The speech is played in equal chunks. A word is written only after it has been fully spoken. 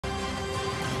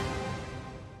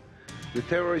The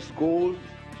terrorist goal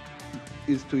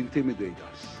is to intimidate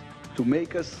us, to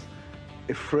make us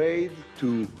afraid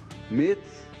to meet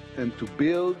and to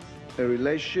build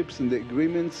relationships and the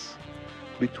agreements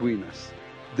between us.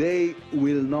 They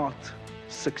will not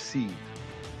succeed.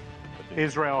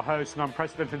 Israel hosts an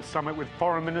unprecedented summit with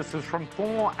foreign ministers from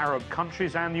 4 Arab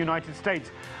countries and the United States.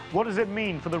 What does it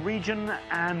mean for the region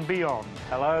and beyond?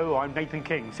 Hello, I'm Nathan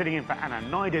King, sitting in for Anna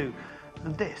Naidu,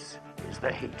 and this is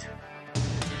The Heat.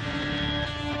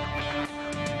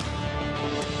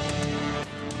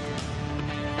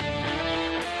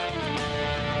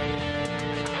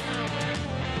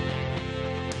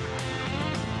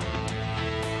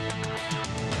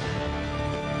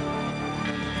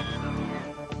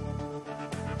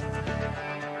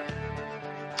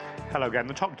 Hello again.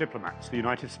 The top diplomats, the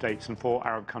United States and 4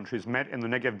 Arab countries, met in the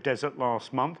Negev desert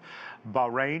last month.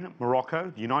 Bahrain,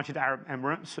 Morocco, the United Arab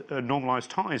Emirates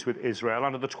normalized ties with Israel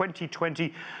under the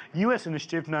 2020 US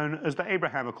initiative known as the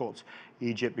Abraham Accords.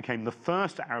 Egypt became the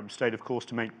first Arab state, of course,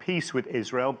 to make peace with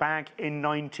Israel back in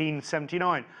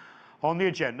 1979. On the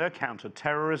agenda,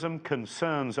 counterterrorism,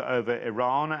 concerns over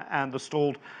Iran and the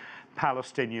stalled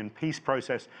Palestinian peace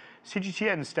process.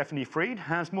 CGTN's Stephanie Freid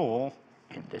has more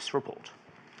in this report.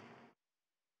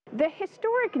 The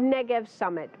historic Negev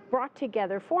Summit brought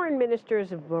together foreign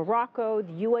ministers of Morocco,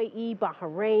 the UAE,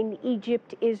 Bahrain,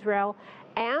 Egypt, Israel,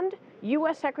 and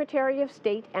U.S. Secretary of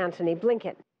State Antony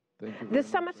Blinken. The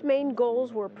summit's main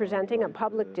goals were presenting a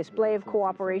public display of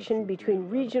cooperation between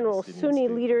regional Sunni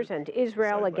leaders and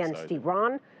Israel against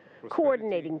Iran,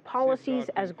 coordinating policies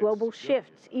as global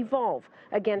shifts evolve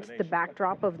against the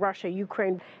backdrop of Russia,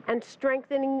 Ukraine, and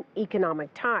strengthening economic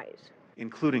ties,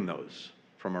 including those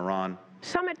from Iran.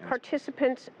 Summit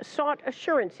participants sought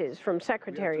assurances from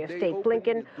Secretary of State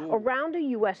Blinken around a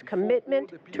U.S.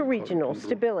 commitment to regional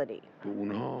stability.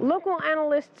 Local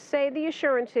analysts say the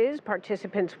assurances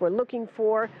participants were looking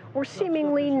for were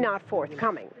seemingly not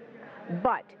forthcoming.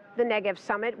 But the Negev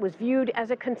Summit was viewed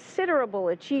as a considerable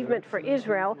achievement for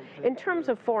Israel in terms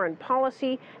of foreign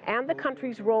policy and the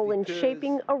country's role in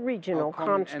shaping a regional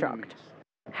construct.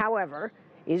 However,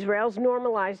 Israel's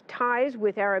normalized ties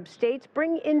with Arab states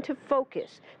bring into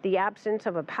focus the absence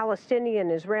of a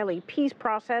Palestinian-Israeli peace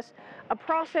process, a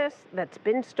process that's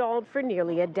been stalled for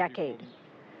nearly a decade.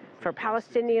 For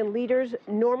Palestinian leaders,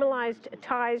 normalized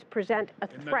ties present a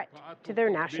threat to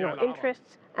their national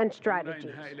interests and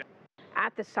strategies.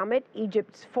 At the summit,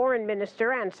 Egypt's foreign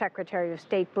minister and Secretary of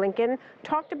State Blinken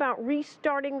talked about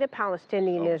restarting the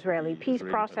Palestinian-Israeli peace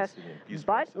process,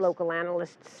 but local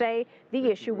analysts say the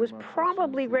issue was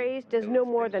probably raised as no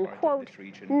more than, quote,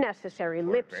 necessary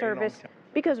lip service,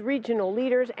 because regional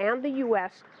leaders and the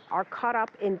U.S. are caught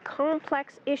up in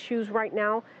complex issues right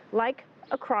now, like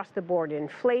across-the-board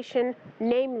inflation,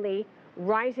 namely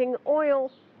rising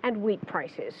oil and wheat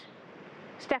prices.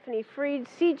 Stephanie Freid,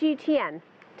 CGTN,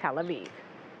 Tel Aviv.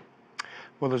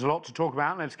 Well, there's a lot to talk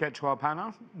about. Let's get to our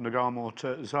panel. Negar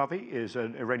Mortazavi is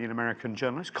an Iranian-American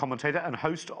journalist, commentator, and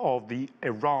host of the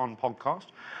Iran podcast.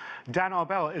 Dan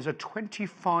Arbell is a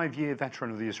 25-year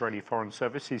veteran of the Israeli Foreign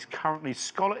Service. He's currently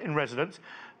scholar-in-residence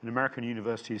at American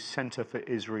University's Center for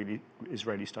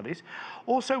Israeli Studies.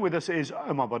 Also with us is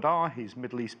Omar Baddar. He's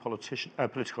Middle East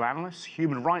political analyst,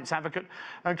 human rights advocate,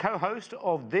 and co-host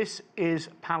of This Is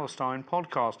Palestine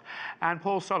podcast. And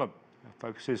Paul Solomon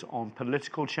focuses on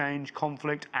political change,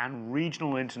 conflict, and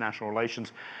regional international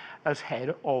relations as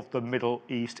head of the Middle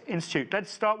East Institute.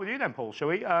 Let's start with you then, Paul, shall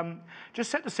we?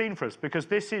 Just set the scene for us, because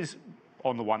this is,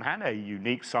 on the one hand, a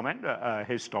unique summit,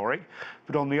 historic,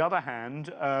 but on the other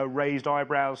hand, raised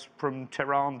eyebrows from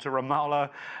Tehran to Ramallah,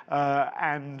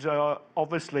 and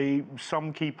obviously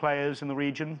some key players in the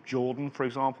region, Jordan, for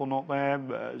example, not there,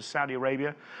 Saudi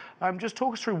Arabia. Just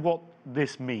talk us through what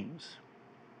this means.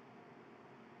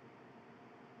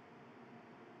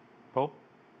 Paul?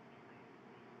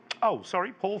 Oh,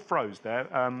 sorry, Paul froze there.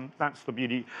 That's the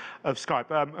beauty of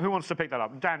Skype. Who wants to pick that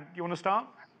up? Dan, you want to start?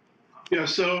 Yeah,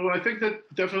 so I think that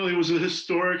definitely was a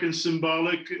historic and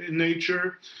symbolic in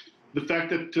nature. The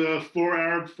fact that 4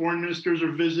 Arab foreign ministers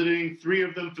are visiting, 3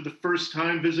 of them for the first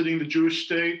time visiting the Jewish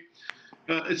state,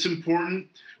 it's important.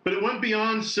 But it went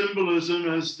beyond symbolism,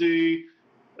 as the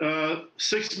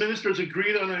 6 ministers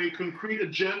agreed on a concrete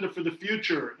agenda for the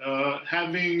future,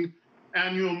 having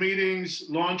annual meetings,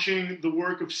 launching the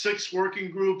work of 6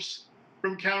 working groups,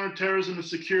 from counterterrorism and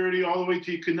security all the way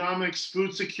to economics,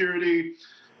 food security,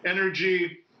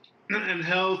 energy, and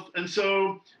health. And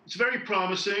so it's very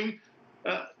promising.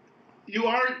 You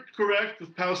are correct, the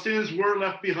Palestinians were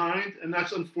left behind, and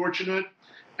that's unfortunate.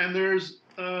 And there's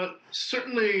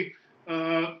certainly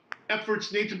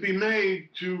efforts need to be made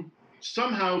to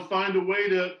somehow find a way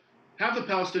to have the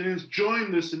Palestinians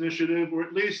join this initiative, or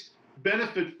at least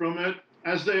benefit from it,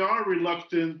 as they are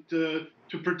reluctant to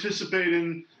participate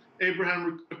in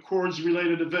Abraham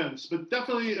Accords-related events. But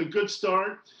definitely a good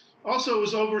start. Also, it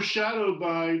was overshadowed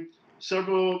by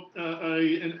several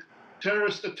a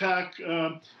terrorist attack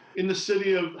in the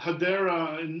city of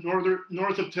Hadera, in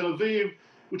north of Tel Aviv,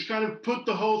 which kind of put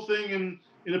the whole thing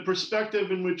in a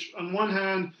perspective in which, on one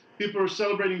hand, people are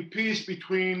celebrating peace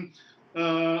between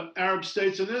Arab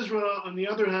states and Israel. On the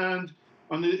other hand,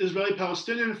 on the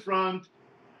Israeli-Palestinian front,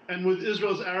 and with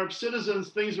Israel's Arab citizens,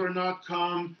 things are not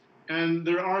calm, and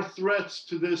there are threats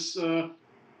to this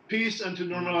peace and to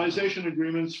normalization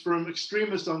agreements from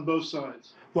extremists on both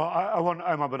sides. Well, I want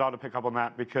Omar Baddar to pick up on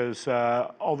that, because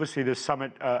obviously this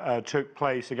summit took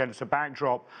place against a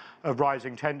backdrop of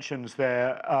rising tensions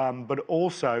there, but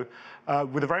also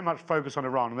with a very much focus on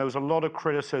Iran. And there was a lot of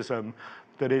criticism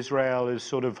that Israel is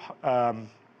sort of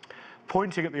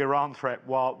pointing at the Iran threat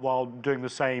while doing the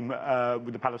same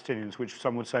with the Palestinians, which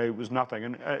some would say was nothing.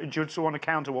 And do you just want to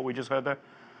counter what we just heard there?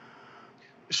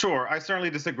 Sure. I certainly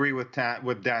disagree with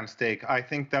Dan's take. I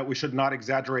think that we should not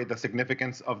exaggerate the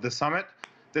significance of the summit.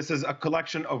 This is a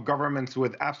collection of governments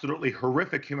with absolutely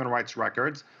horrific human rights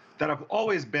records that have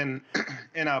always been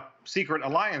in a secret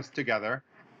alliance together.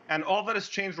 And all that has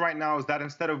changed right now is that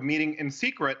instead of meeting in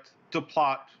secret to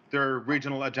plot their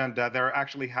regional agenda, they're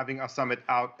actually having a summit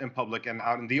out in public and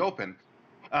out in the open.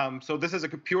 So this is a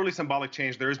purely symbolic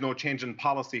change. There is no change in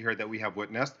policy here that we have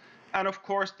witnessed. And of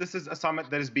course, this is a summit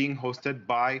that is being hosted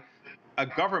by a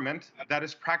government that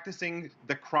is practicing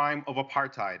the crime of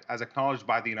apartheid, as acknowledged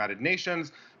by the United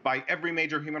Nations, by every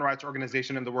major human rights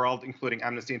organization in the world, including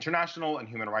Amnesty International and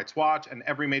Human Rights Watch, and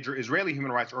every major Israeli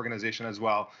human rights organization as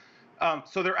well.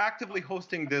 So they're actively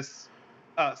hosting this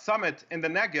summit in the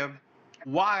Negev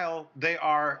while they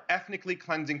are ethnically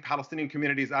cleansing Palestinian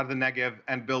communities out of the Negev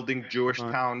and building Jewish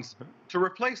towns to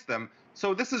replace them.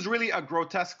 So this is really a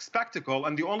grotesque spectacle,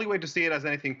 and the only way to see it as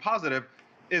anything positive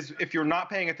is if you're not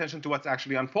paying attention to what's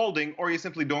actually unfolding, or you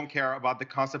simply don't care about the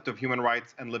concept of human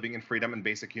rights and living in freedom and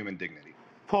basic human dignity.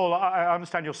 Paul, I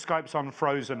understand your Skype's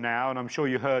unfrozen now, and I'm sure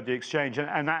you heard the exchange,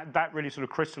 and that really sort of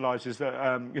crystallizes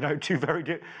the, you know, two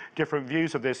very different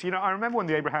views of this. You know, I remember when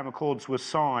the Abraham Accords were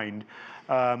signed,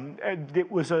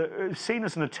 it was seen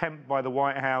as an attempt by the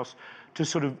White House to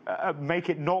sort of make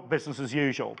it not business as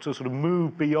usual, to sort of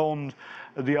move beyond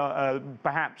the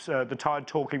perhaps the tired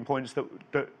talking points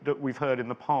that we've heard in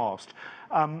the past.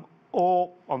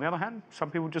 Or, on the other hand, some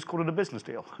people just call it a business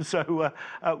deal. So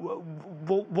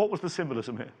what was the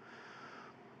symbolism here?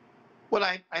 Well,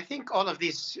 I think all of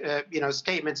these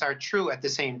statements are true at the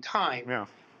same time.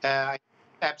 Yeah.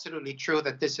 Absolutely true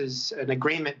that this is an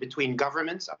agreement between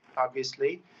governments,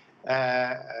 obviously.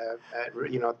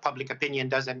 Public opinion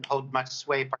doesn't hold much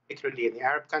sway, particularly in the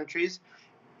Arab countries.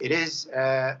 It is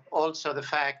also the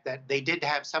fact that they did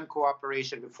have some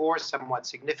cooperation before, somewhat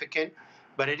significant,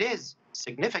 but it is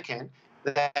significant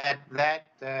that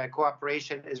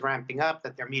cooperation is ramping up,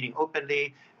 that they're meeting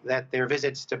openly, that their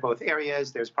visits to both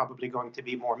areas, there's probably going to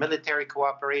be more military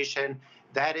cooperation.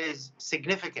 That is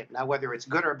significant. Now, whether it's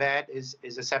good or bad is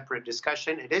a separate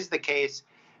discussion. It is the case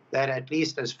that, at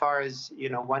least as far as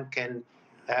one can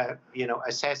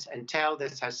assess and tell,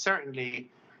 this has certainly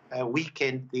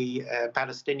weakened the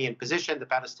Palestinian position, the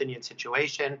Palestinian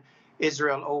situation.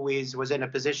 Israel always was in a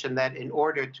position that in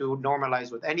order to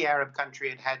normalize with any Arab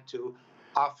country, it had to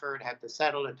offer, it had to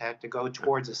settle, it had to go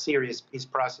towards a serious peace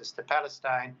process to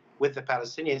Palestine with the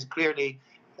Palestinians. Clearly,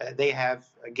 they have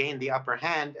gained the upper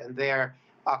hand, and their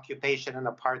occupation and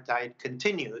apartheid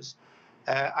continues.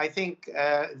 I think,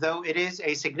 though it is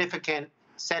a significant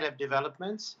set of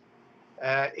developments,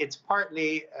 it's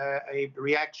partly a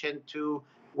reaction to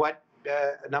what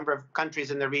a number of countries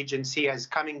in the region see as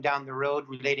coming down the road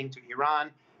relating to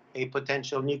Iran, a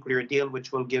potential nuclear deal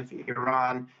which will give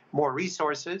Iran more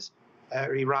resources.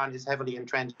 Iran is heavily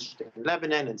entrenched in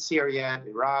Lebanon and Syria, and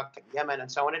Iraq, and Yemen,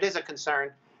 and so on. It is a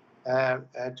concern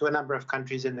to a number of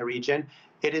countries in the region.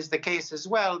 It is the case as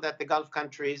well that the Gulf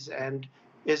countries and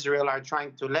Israel are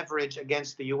trying to leverage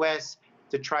against the U.S.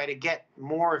 to try to get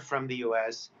more from the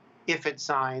U.S. if it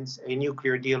signs a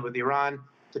nuclear deal with Iran,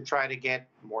 to try to get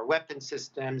more weapon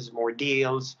systems, more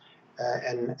deals,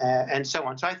 and so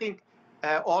on. So I think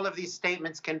all of these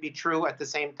statements can be true at the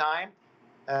same time,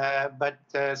 but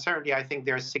certainly I think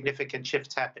there's significant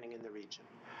shifts happening in the region.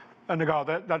 Negar,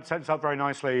 that sets up very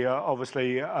nicely,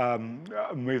 obviously,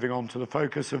 moving on to the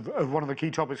focus of one of the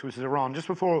key topics, which is Iran. Just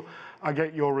before I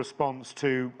get your response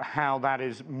to how that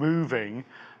is moving,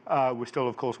 we're still,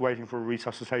 of course, waiting for a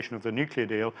resuscitation of the nuclear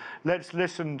deal. Let's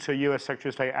listen to US Secretary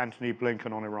of State Antony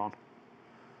Blinken on Iran.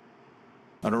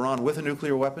 An Iran with a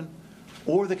nuclear weapon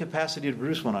or the capacity to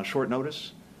produce one on short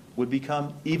notice would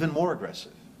become even more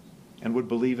aggressive and would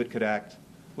believe it could act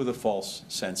with a false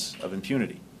sense of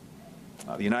impunity.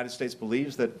 The United States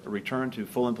believes that a return to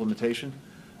full implementation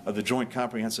of the Joint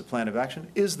Comprehensive Plan of Action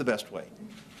is the best way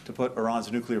to put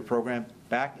Iran's nuclear program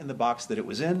back in the box that it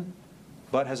was in,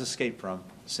 but has escaped from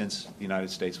since the United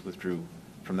States withdrew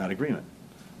from that agreement.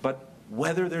 But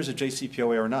whether there's a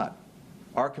JCPOA or not,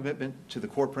 our commitment to the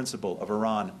core principle of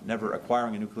Iran never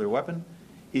acquiring a nuclear weapon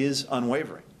is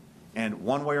unwavering. And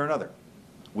one way or another,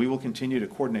 we will continue to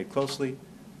coordinate closely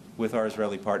with our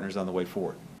Israeli partners on the way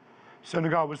forward. So,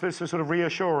 Negar, was this a sort of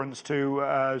reassurance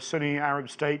to Sunni Arab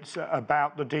states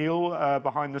about the deal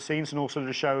behind the scenes, and also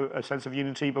to show a sense of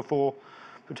unity before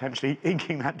potentially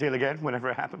inking that deal again, whenever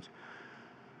it happens?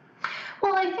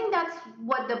 Well, I think that's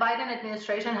what the Biden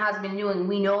administration has been doing.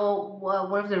 We know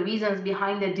one of the reasons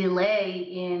behind the delay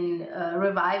in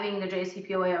reviving the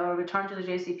JCPOA or return to the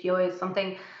JCPOA is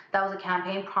something that was a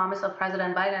campaign promise of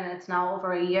President Biden. It's now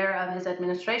over a year of his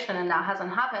administration, and that hasn't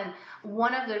happened.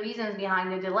 One of the reasons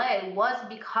behind the delay was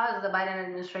because the Biden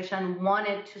administration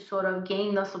wanted to sort of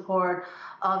gain the support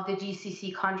of the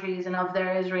GCC countries and of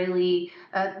their Israeli,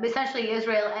 essentially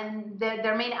Israel and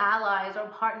their main allies or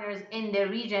partners in the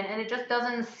region. And it just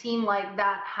doesn't seem like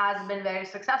that has been very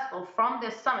successful from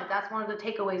this summit. That's one of the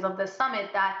takeaways of the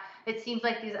summit, that it seems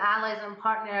like these allies and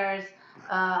partners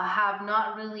have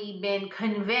not really been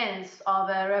convinced of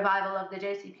a revival of the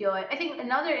JCPOA. I think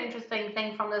another interesting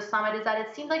thing from the summit is that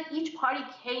it seems like each party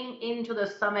came into the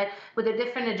summit with a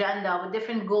different agenda, with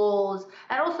different goals,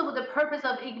 and also with the purpose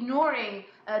of ignoring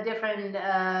different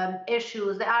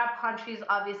issues. The Arab countries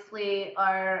obviously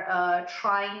are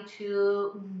trying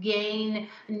to gain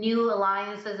new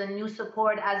alliances and new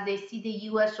support as they see the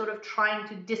U.S. sort of trying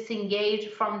to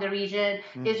disengage from the region.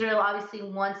 Israel obviously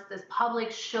wants this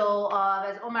public show of,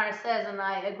 as Omar says, and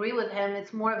I agree with him,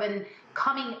 it's more of an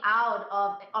coming out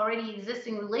of already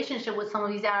existing relationship with some of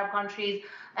these Arab countries,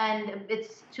 and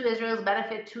it's to Israel's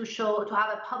benefit to have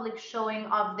a public showing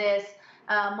of this.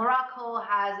 Morocco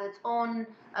has its own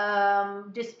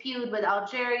dispute with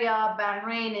Algeria.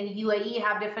 Bahrain and UAE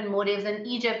have different motives, and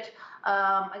Egypt,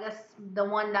 I guess the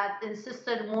one that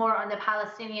insisted more on the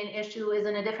Palestinian issue, is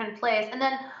in a different place. And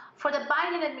then for the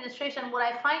Biden administration, what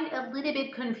I find a little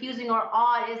bit confusing or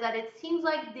odd is that it seems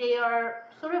like they are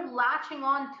sort of latching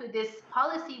on to this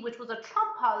policy, which was a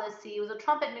Trump policy. It was a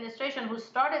Trump administration who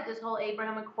started this whole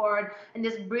Abraham Accord and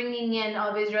this bringing in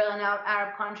of Israel and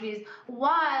Arab countries,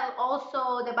 while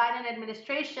also the Biden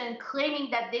administration claiming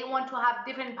that they want to have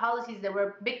different policies. They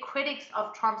were big critics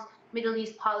of Trump's Middle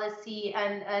East policy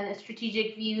and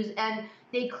strategic views, and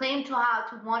they claim to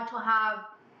want to have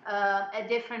a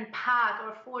different path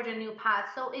or forge a new path.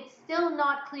 So it's still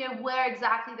not clear where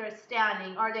exactly they're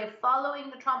standing. Are they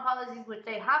following the Trump policies, which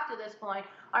they have to this point?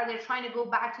 Are they trying to go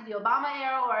back to the Obama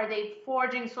era, or are they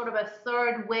forging sort of a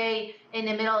third way in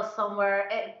the middle somewhere?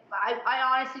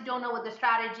 I honestly don't know what the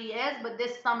strategy is, but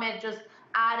this summit just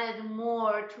added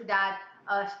more to that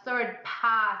third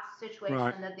path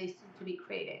situation that they seem to be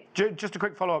creating. Just a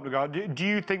quick follow-up, Negar. Do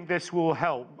you think this will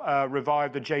help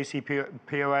revive the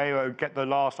JCPOA or get the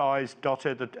last I's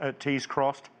dotted, the T's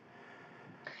crossed?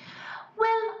 Well,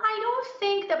 I don't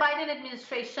think the Biden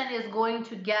administration is going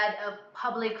to get a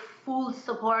public full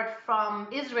support from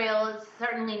Israel,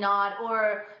 certainly not,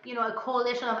 or a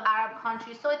coalition of Arab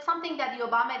countries. So it's something that the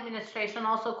Obama administration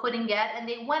also couldn't get, and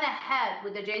they went ahead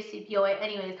with the JCPOA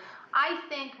anyways. I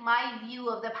think my view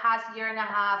of the past year and a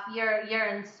half, year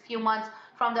and few months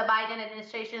from the Biden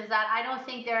administration is that I don't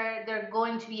think they're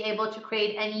going to be able to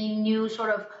create any new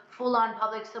sort of full-on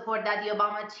public support that the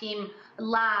Obama team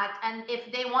lacked. And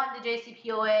if they want the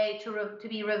JCPOA to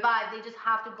be revived, they just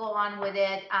have to go on with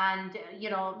it and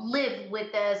live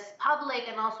with this public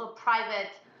and also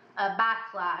private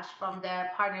backlash from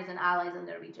their partners and allies in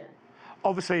the region.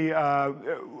 Obviously,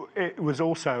 it was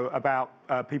also about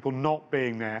people not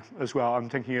being there as well. I'm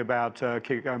thinking about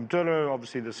King Abdullah,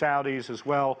 obviously the Saudis as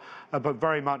well, but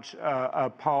very much a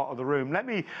part of the room. Let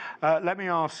me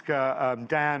ask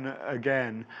Dan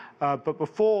again, but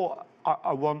before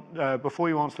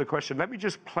you answer the question, let me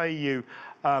just play you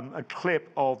a clip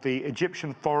of the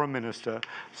Egyptian Foreign Minister,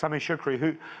 Sameh Shoukry,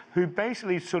 who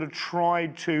basically sort of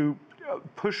tried to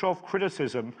push off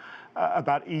criticism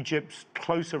about Egypt's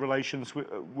closer relations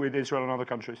with Israel and other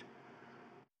countries.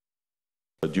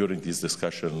 During these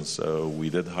discussions, we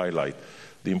did highlight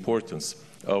the importance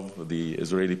of the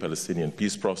Israeli-Palestinian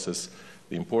peace process,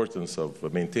 the importance of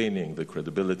maintaining the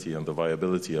credibility and the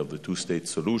viability of the two-state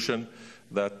solution,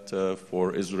 that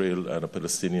for Israel and a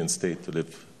Palestinian state to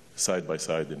live side by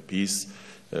side in peace,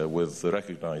 with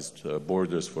recognized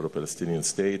borders for a Palestinian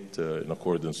state in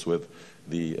accordance with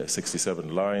the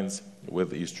 67 lines,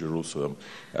 with East Jerusalem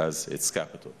as its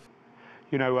capital.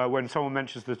 You know, when someone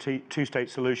mentions the two-state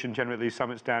solution, generally at these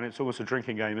summits, Dan, it's almost a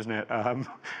drinking game, isn't it?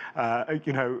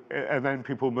 You know, and then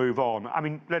people move on. I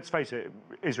mean, let's face it,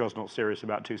 Israel's not serious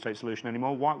about two-state solution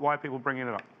anymore. Why are people bringing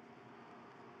it up?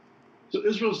 So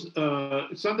Israel's,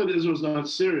 it's not that Israel's not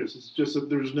serious, it's just that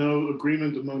there's no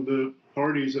agreement among the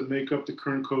parties that make up the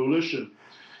current coalition.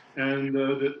 And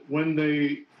that when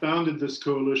they founded this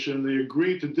coalition, they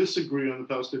agreed to disagree on the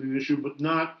Palestinian issue, but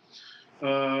not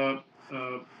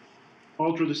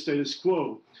alter the status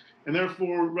quo. And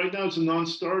therefore, right now, it's a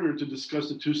non-starter to discuss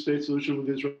the two-state solution with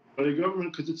the Israeli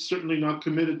government because it's certainly not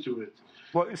committed to it.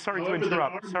 Well, sorry to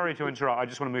interrupt. Sorry to interrupt. I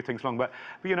just want to move things along. But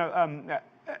you know,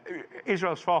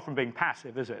 Israel's far from being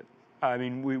passive, is it? I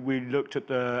mean, we looked at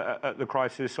the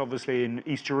crisis, obviously, in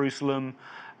East Jerusalem,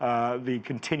 the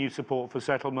continued support for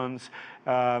settlements,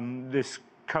 this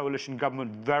coalition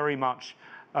government very much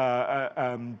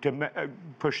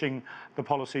pushing the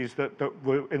policies that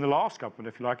were in the last government,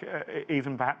 if you like,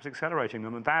 even perhaps accelerating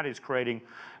them. And that is creating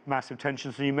massive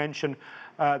tensions. And you mentioned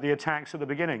the attacks at the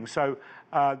beginning. So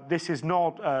this is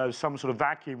not some sort of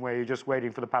vacuum where you're just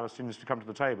waiting for the Palestinians to come to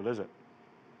the table, is it?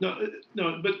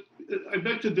 No, but I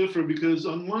beg to differ because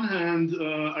on one hand,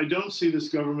 I don't see this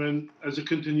government as a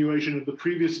continuation of the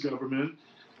previous government.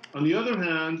 On the other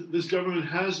hand, this government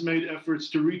has made efforts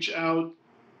to reach out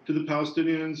to the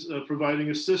Palestinians, providing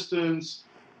assistance,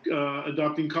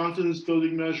 adopting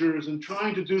confidence-building measures, and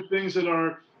trying to do things that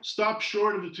are stop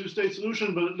short of the two-state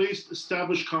solution, but at least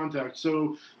establish contact.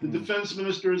 So the defense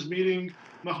minister is meeting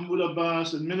Mahmoud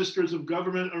Abbas, and ministers of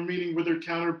government are meeting with their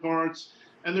counterparts.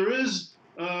 And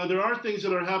there are things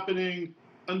that are happening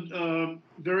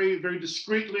very, very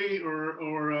discreetly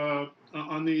or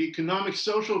on the economic,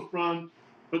 social front,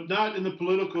 but not in the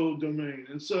political domain.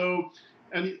 And so,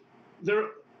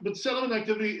 but settlement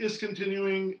activity is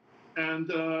continuing, and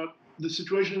the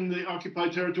situation in the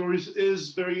occupied territories is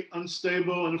very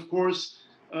unstable, and of course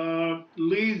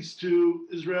leads to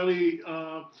Israeli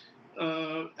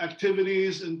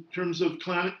activities in terms of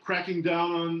cracking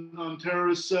down on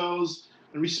terrorist cells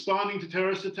and responding to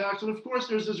terrorist attacks. And of course,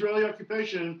 there's Israeli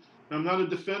occupation. I'm not a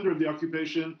defender of the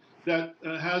occupation that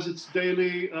has its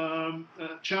daily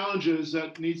challenges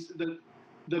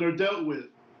that are dealt with.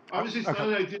 Obviously, it's not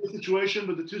an ideal situation,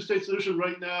 but the two-state solution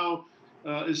right now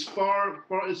is far,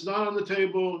 it's not on the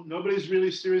table. Nobody's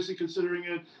really seriously considering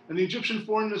it. And the Egyptian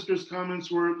foreign minister's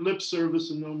comments were lip service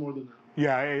and no more than that.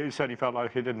 Yeah, it certainly felt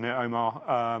like it, didn't it, Omar?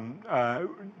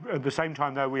 At the same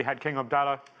time, though, we had King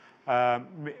Abdullah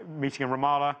meeting in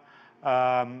Ramallah.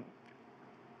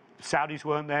 Saudis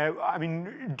weren't there. I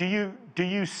mean, do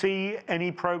you see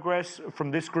any progress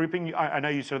from this grouping? I know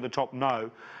you said at the top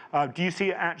no. Do you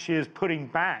see it actually as putting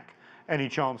back any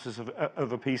chances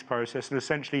of a peace process and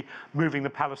essentially moving the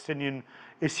Palestinian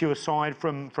issue aside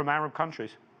from Arab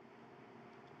countries?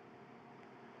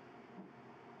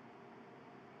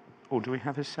 Or do we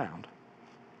have his sound?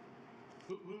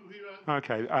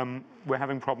 Okay, we're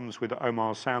having problems with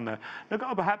Omar's sound there.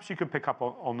 Negar, perhaps you could pick up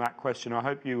on that question. I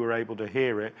hope you were able to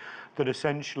hear it. That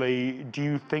essentially, do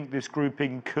you think this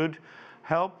grouping could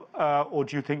help, or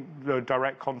do you think the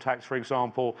direct contacts, for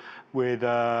example, with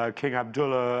King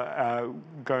Abdullah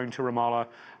going to Ramallah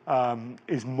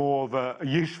is more of a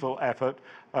useful effort,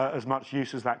 as much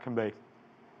use as that can be?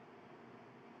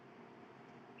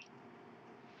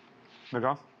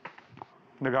 Negar?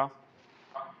 Negar?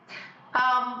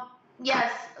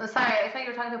 Yes, sorry, I thought you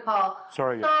were talking to Paul.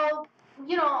 Sorry. So,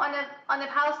 you know, on the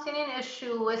Palestinian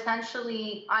issue,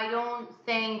 essentially, I don't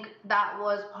think that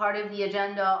was part of the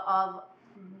agenda of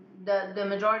the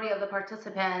majority of the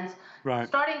participants. Right.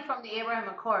 Starting from the Abraham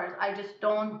Accords, I just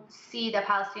don't see the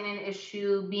Palestinian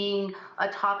issue being a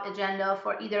top agenda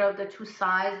for either of the two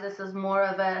sides. This is more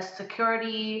of a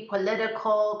security,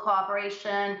 political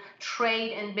cooperation,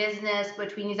 trade and business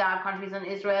between these Arab countries and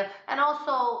Israel. And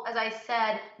also, as I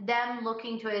said, them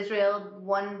looking to Israel,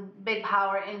 one big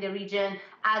power in the region,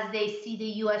 as they see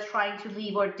the U.S. trying to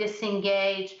leave or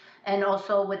disengage, and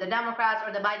also with the Democrats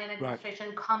or the Biden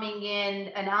administration coming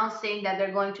in, announcing that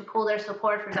they're going to pull their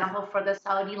support, for example, for the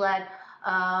Saudi-led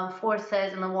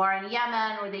forces in the war in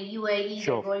Yemen, or the UAE,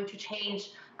 they're going to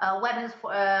change weapons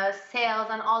sales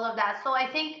and all of that. So I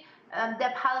think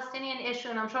the Palestinian issue,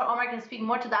 and I'm sure Omar can speak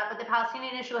more to that, but the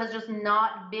Palestinian issue has just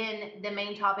not been the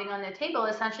main topic on the table.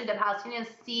 Essentially, the Palestinians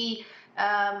see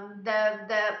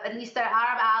at least their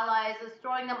Arab allies as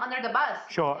throwing them under the bus.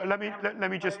 Sure. Let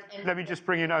me just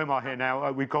bring in Omar here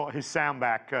now. We've got his sound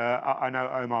back. I know,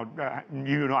 Omar,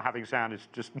 you not having sound is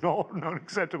just not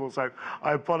acceptable. So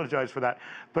I apologise for that.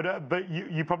 But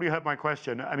you probably heard my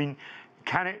question. I mean,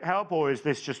 can it help, or is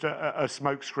this just a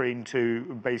smokescreen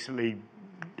to basically?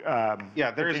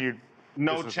 Yeah, there is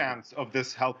no chance of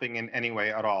this helping in any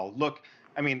way at all. Look,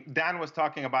 I mean, Dan was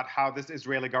talking about how this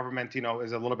Israeli government, you know,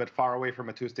 is a little bit far away from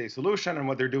a two-state solution, and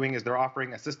what they're doing is they're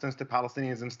offering assistance to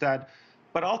Palestinians instead.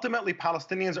 But ultimately,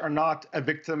 Palestinians are not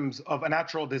victims of a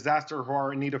natural disaster who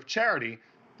are in need of charity.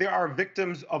 They are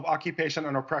victims of occupation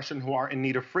and oppression who are in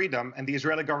need of freedom, and the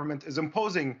Israeli government is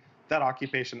imposing that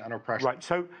occupation and oppression. Right.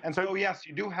 So yes,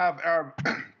 you do have Arab.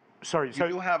 Sorry. You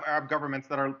do have Arab governments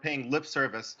that are paying lip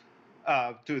service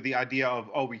to the idea of,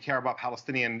 oh, we care about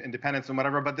Palestinian independence and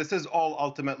whatever, but this is all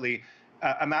ultimately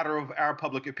a matter of Arab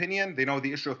public opinion. They know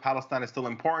the issue of Palestine is still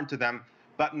important to them,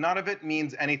 but none of it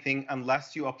means anything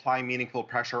unless you apply meaningful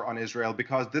pressure on Israel,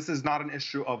 because this is not an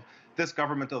issue of this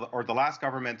government or the last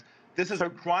government. This is a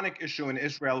chronic issue in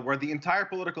Israel where the entire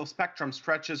political spectrum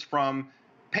stretches from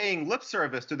paying lip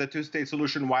service to the two-state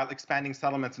solution while expanding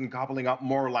settlements and gobbling up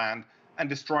more land and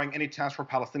destroying any chance for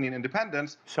Palestinian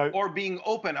independence, or being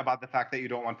open about the fact that you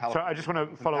don't want Palestine. So I just want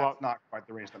to follow up. That's not quite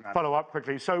the range that matters. Follow up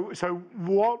quickly. So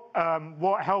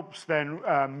what helps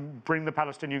then bring the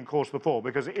Palestinian cause to the fore?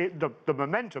 Because the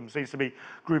momentum seems to be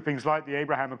groupings like the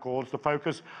Abraham Accords, the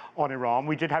focus on Iran.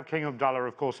 We did have King Abdullah,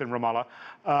 of course, in Ramallah,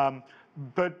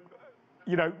 but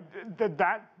you know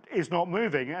that is not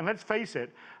moving. And let's face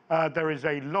it, there is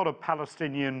a lot of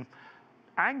Palestinian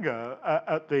anger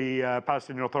at the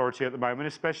Palestinian Authority at the moment,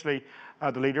 especially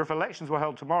the leader. If elections were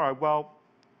held tomorrow, well,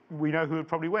 we know who would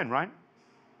probably win, right?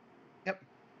 Yep,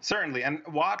 certainly. And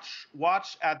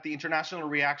watch at the international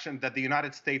reaction that the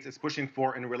United States is pushing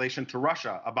for in relation to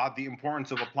Russia, about the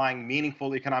importance of applying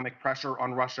meaningful economic pressure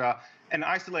on Russia and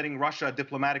isolating Russia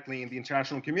diplomatically in the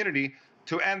international community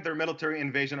to end their military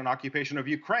invasion and occupation of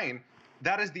Ukraine.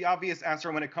 That is the obvious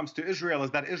answer when it comes to Israel, is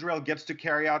that Israel gets to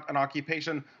carry out an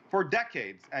occupation for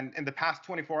decades. And in the past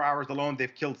 24 hours alone,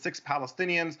 they've killed 6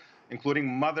 Palestinians, including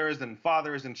mothers and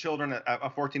fathers and children, a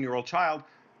 14-year-old child.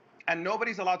 And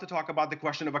nobody's allowed to talk about the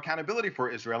question of accountability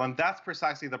for Israel. And that's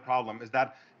precisely the problem, is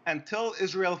that until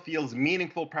Israel feels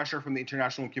meaningful pressure from the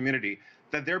international community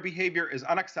that their behavior is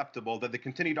unacceptable, that the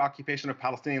continued occupation of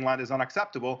Palestinian land is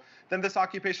unacceptable, then this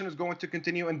occupation is going to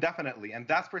continue indefinitely. And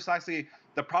that's precisely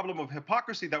the problem of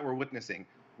hypocrisy that we're witnessing,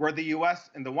 where the U.S.,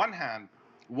 on the one hand,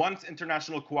 wants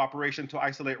international cooperation to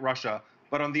isolate Russia,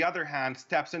 but on the other hand,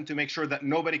 steps in to make sure that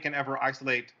nobody can ever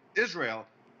isolate Israel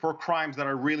for crimes that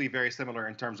are really very similar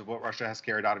in terms of what Russia has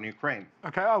carried out in Ukraine.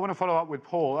 Okay, I want to follow up with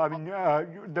Paul. I mean,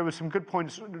 there were some good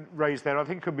points raised there. I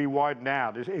think could be widened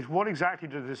out. Is what exactly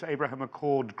does this Abraham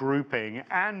Accord grouping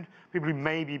and people who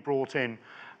may be brought in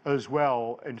as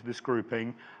well into this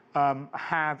grouping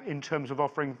have in terms of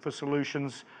offering for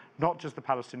solutions, not just the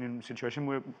Palestinian situation,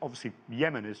 where obviously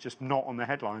Yemen is just not on the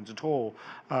headlines at all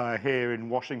here in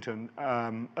Washington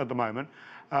at the moment.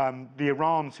 The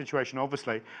Iran situation,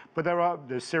 obviously, but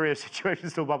the Syria situation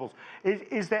still bubbles.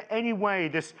 Is there any way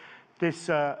this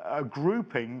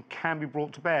grouping can be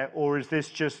brought to bear, or is this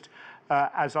just,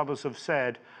 as others have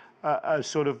said, a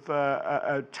sort of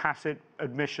a tacit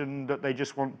admission that they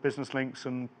just want business links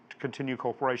and to continue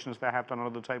cooperation as they have done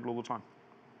under the table all the time?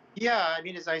 Yeah, I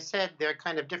mean, as I said, they're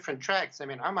kind of different tracks. I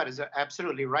mean, Ahmad is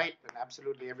absolutely right, and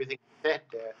absolutely everything he said.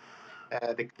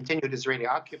 The continued Israeli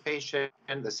occupation,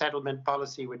 the settlement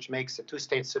policy, which makes a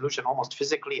two-state solution almost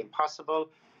physically impossible.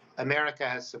 America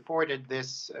has supported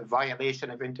this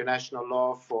violation of international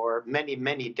law for many,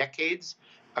 many decades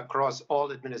across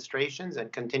all administrations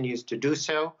and continues to do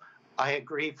so. I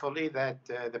agree fully that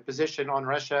the position on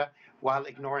Russia, while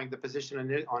ignoring the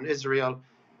position on Israel,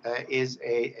 is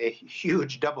a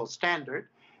huge double standard.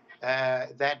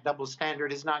 That double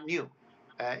standard is not new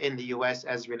in the U.S.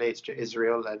 as relates to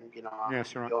Israel, and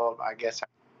yes, you all, I guess, are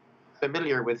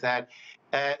familiar with that.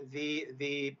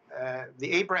 The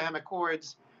Abraham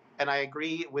Accords, and I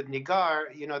agree with Negar,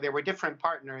 there were different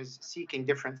partners seeking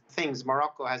different things.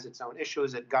 Morocco has its own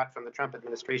issues it got from the Trump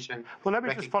administration. Well, let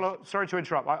me just follow. Sorry to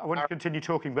interrupt. I want to continue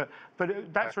talking, but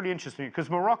that's really interesting because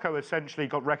Morocco essentially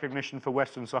got recognition for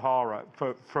Western Sahara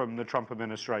from the Trump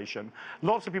administration.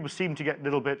 Lots of people seem to get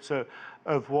little bits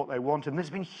of what they want, and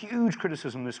there's been huge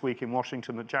criticism this week in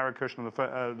Washington that Jared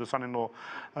Kushner, the son-in-law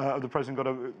of the president, got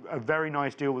a very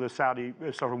nice deal with the Saudi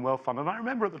sovereign wealth fund. And I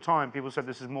remember at the time people said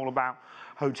this is more about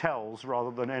hotels hotels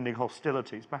rather than ending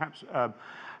hostilities. Perhaps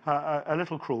a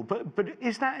little cruel, but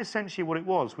is that essentially what it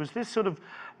was? Was this sort of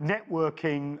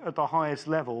networking at the highest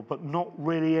level, but not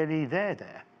really any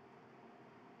there?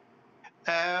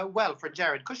 Well, for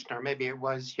Jared Kushner, maybe it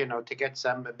was, to get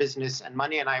some business and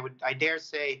money. And I dare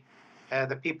say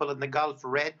the people in the Gulf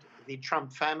read the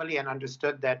Trump family and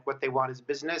understood that what they want is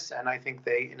business. And I think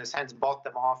they, in a sense, bought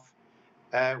them off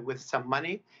with some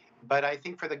money. But I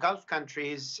think for the Gulf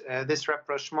countries, this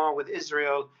rapprochement with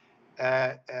Israel,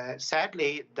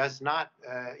 sadly, does not,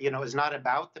 is not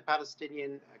about the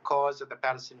Palestinian cause or the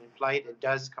Palestinian plight. It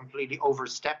does completely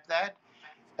overstep that.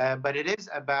 But it is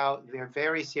about their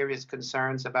very serious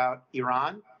concerns about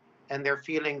Iran and their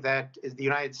feeling that the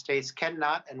United States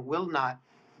cannot and will not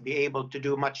be able to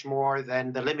do much more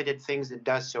than the limited things it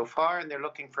does so far. And they're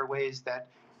looking for ways that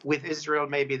with Israel,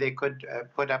 maybe they could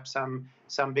put up some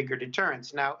bigger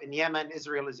deterrents. Now, in Yemen,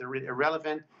 Israel is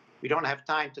irrelevant. We don't have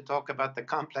time to talk about the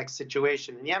complex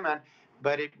situation in Yemen,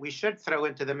 but we should throw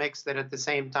into the mix that at the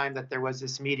same time that there was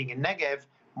this meeting in Negev,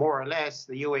 more or less,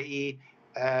 the UAE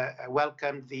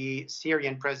welcomed the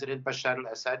Syrian President Bashar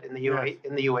al-Assad in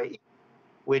the UAE,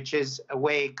 which is a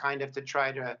way kind of to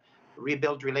try to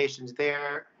rebuild relations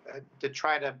there, to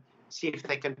try to see if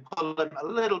they can pull him a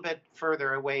little bit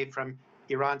further away from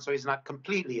Iran so he's not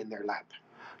completely in their lap.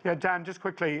 Yeah, Dan, just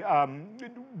quickly,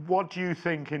 what do you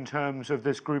think in terms of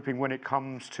this grouping when it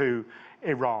comes to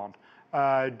Iran?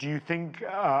 Do you think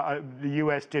the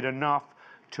US did enough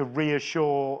to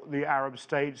reassure the Arab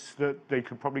states that they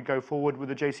could probably go forward with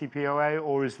the JCPOA,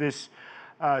 or is this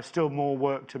still more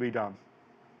work to be done?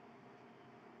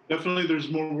 Definitely there's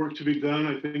more work to be done.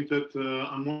 I think that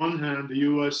on one hand, the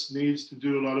US needs to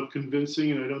do a lot of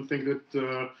convincing, and I don't think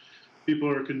that people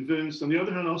are convinced. On the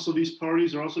other hand, also these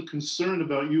parties are also concerned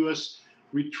about US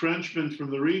retrenchment from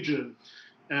the region.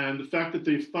 And the fact that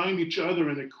they find each other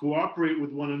and they cooperate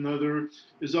with one another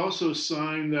is also a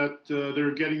sign that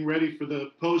they're getting ready for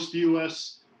the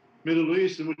post-US Middle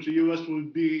East, in which the US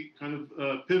would be kind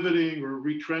of pivoting or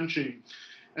retrenching.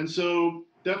 And so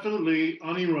definitely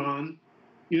on Iran,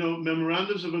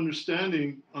 memorandums of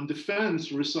understanding on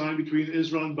defense were signed between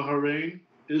Israel and Bahrain,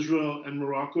 Israel and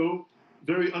Morocco,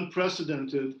 very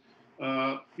unprecedented. There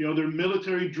are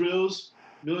military drills,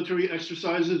 military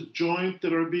exercises, joint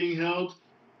that are being held.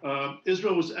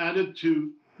 Israel was added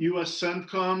to US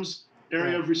CENTCOM's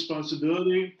area of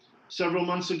responsibility several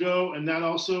months ago, and that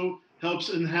also helps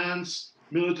enhance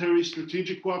military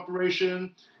strategic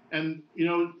cooperation. And,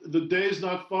 the day is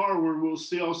not far where we'll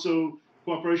see also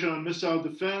cooperation on missile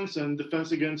defense and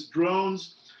defense against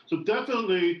drones. So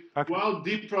definitely, while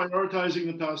deprioritizing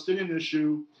the Palestinian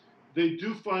issue, they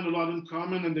do find a lot in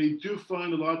common and they do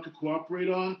find a lot to cooperate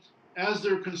on as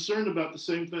they're concerned about the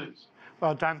same things.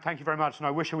 Well, Dan, thank you very much, and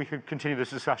I wish we could continue this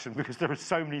discussion because there are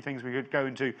so many things we could go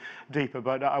into deeper,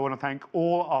 but I want to thank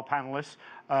all our panellists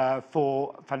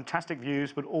for fantastic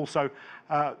views, but also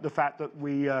the fact that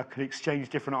we could exchange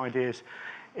different ideas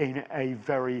in a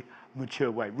very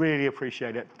mature way. Really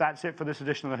appreciate it. That's it for this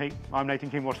edition of The Heat. I'm Nathan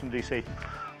King, Washington, DC.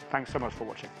 Thanks so much for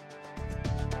watching.